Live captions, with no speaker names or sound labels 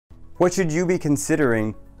What should you be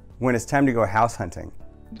considering when it's time to go house hunting?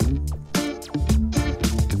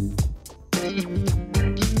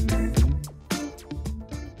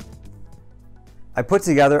 I put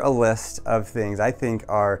together a list of things I think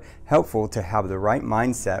are helpful to have the right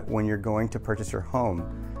mindset when you're going to purchase your home.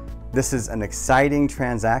 This is an exciting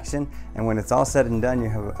transaction, and when it's all said and done, you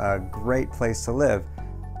have a great place to live.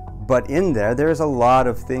 But in there's a lot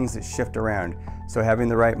of things that shift around. So having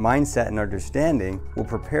the right mindset and understanding will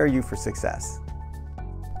prepare you for success.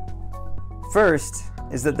 First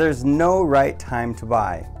is that there's no right time to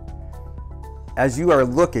buy. As you are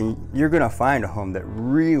looking, you're going to find a home that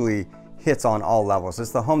really hits on all levels.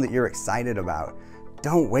 It's the home that you're excited about.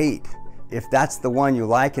 Don't wait. If that's the one you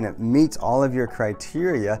like and it meets all of your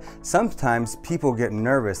criteria, sometimes people get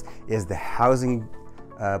nervous. Is the housing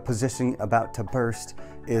position about to burst?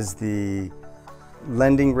 Is the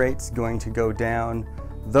lending rates going to go down?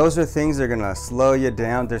 Those are things that are going to slow you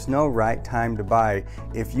down. There's no right time to buy.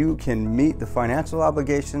 If you can meet the financial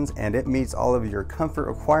obligations and it meets all of your comfort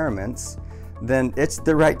requirements, then it's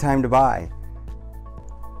the right time to buy.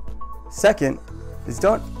 Second is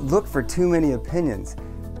don't look for too many opinions.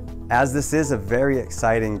 As this is a very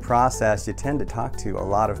exciting process, you tend to talk to a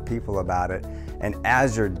lot of people about it. And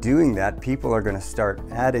as you're doing that, people are going to start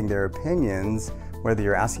adding their opinions, whether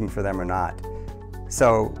you're asking for them or not.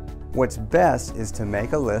 So what's best is to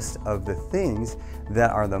make a list of the things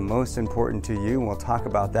that are the most important to you, and we'll talk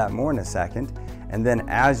about that more in a second. And then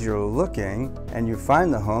as you're looking and you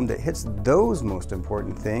find the home that hits those most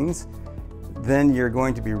important things, then you're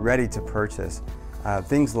going to be ready to purchase.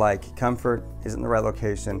 Things like comfort, is it in the right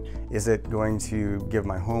location? Is it going to give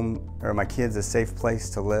my home or my kids a safe place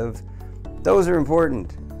to live? Those are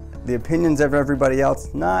important. The opinions of everybody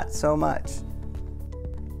else, not so much.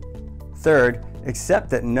 Third, accept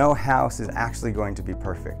that no house is actually going to be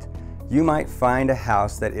perfect. You might find a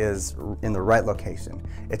house that is in the right location.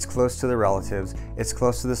 It's close to the relatives, it's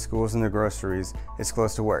close to the schools and the groceries, it's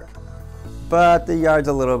close to work. But the yard's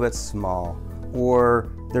a little bit small,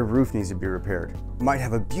 or the roof needs to be repaired. Might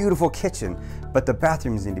have a beautiful kitchen, but the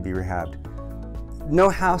bathrooms need to be rehabbed. No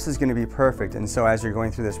house is going to be perfect, and so as you're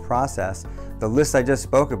going through this process, the list I just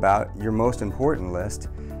spoke about, your most important list,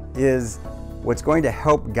 is what's going to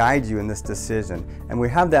help guide you in this decision. And we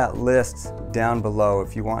have that list down below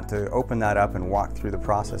if you want to open that up and walk through the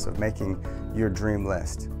process of making your dream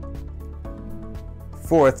list.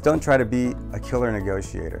 Fourth, don't try to be a killer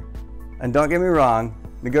negotiator. And don't get me wrong,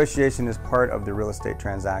 negotiation is part of the real estate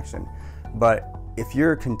transaction. But if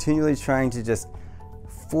you're continually trying to just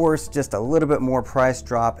force just a little bit more price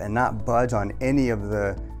drop and not budge on any of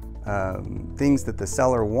the things that the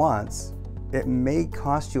seller wants, it may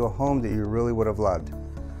cost you a home that you really would have loved.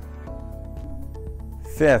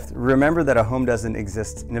 Fifth, remember that a home doesn't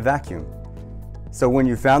exist in a vacuum. So when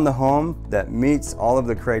you found the home that meets all of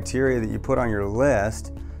the criteria that you put on your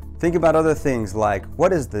list, think about other things like,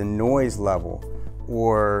 what is the noise level?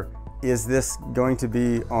 Or is this going to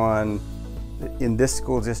be in this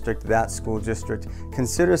school district, that school district?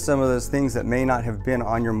 Consider some of those things that may not have been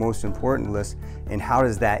on your most important list, and how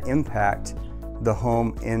does that impact the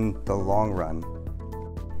home in the long run.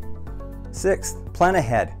 Sixth, plan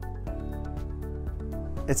ahead.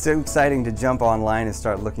 It's so exciting to jump online and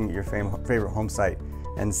start looking at your favorite home site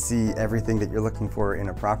and see everything that you're looking for in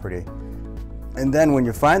a property. And then when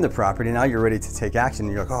you find the property, now you're ready to take action.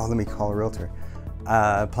 You're like, oh, let me call a realtor.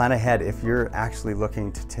 Plan ahead. If you're actually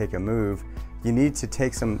looking to take a move, you need to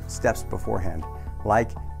take some steps beforehand, like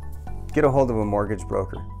get a hold of a mortgage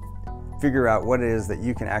broker. Figure out what it is that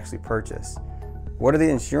you can actually purchase. What are the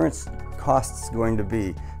insurance costs going to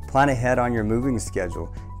be? Plan ahead on your moving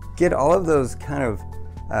schedule. Get all of those kind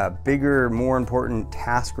of bigger, more important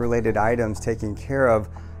task-related items taken care of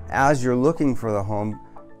as you're looking for the home.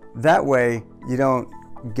 That way, you don't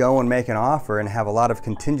go and make an offer and have a lot of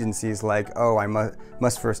contingencies like, oh, I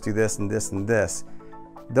must first do this and this and this.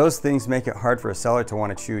 Those things make it hard for a seller to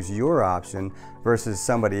want to choose your option versus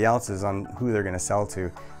somebody else's on who they're going to sell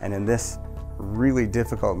to. And in this really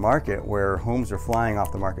difficult market where homes are flying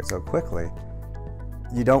off the market so quickly,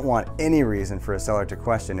 you don't want any reason for a seller to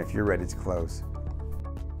question if you're ready to close.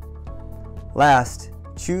 Last,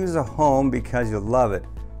 choose a home because you love it.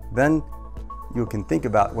 Then you can think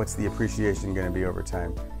about what's the appreciation going to be over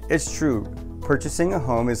time. It's true, purchasing a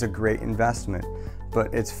home is a great investment,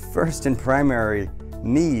 but its first and primary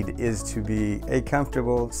need is to be a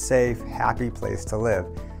comfortable, safe, happy place to live.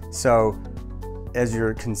 So as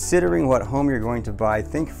you're considering what home you're going to buy,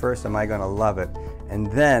 think first, am I going to love it?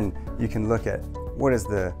 And then you can look at what is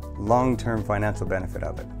the long-term financial benefit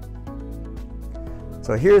of it.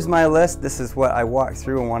 So here's my list. This is what I walked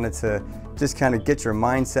through and wanted to just kind of get your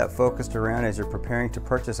mindset focused around as you're preparing to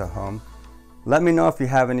purchase a home. Let me know if you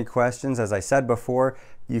have any questions. As I said before,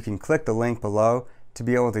 you can click the link below to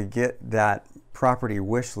be able to get that property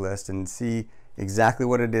wish list and see exactly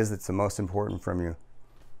what it is that's the most important from you.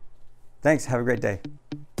 Thanks. Have a great day.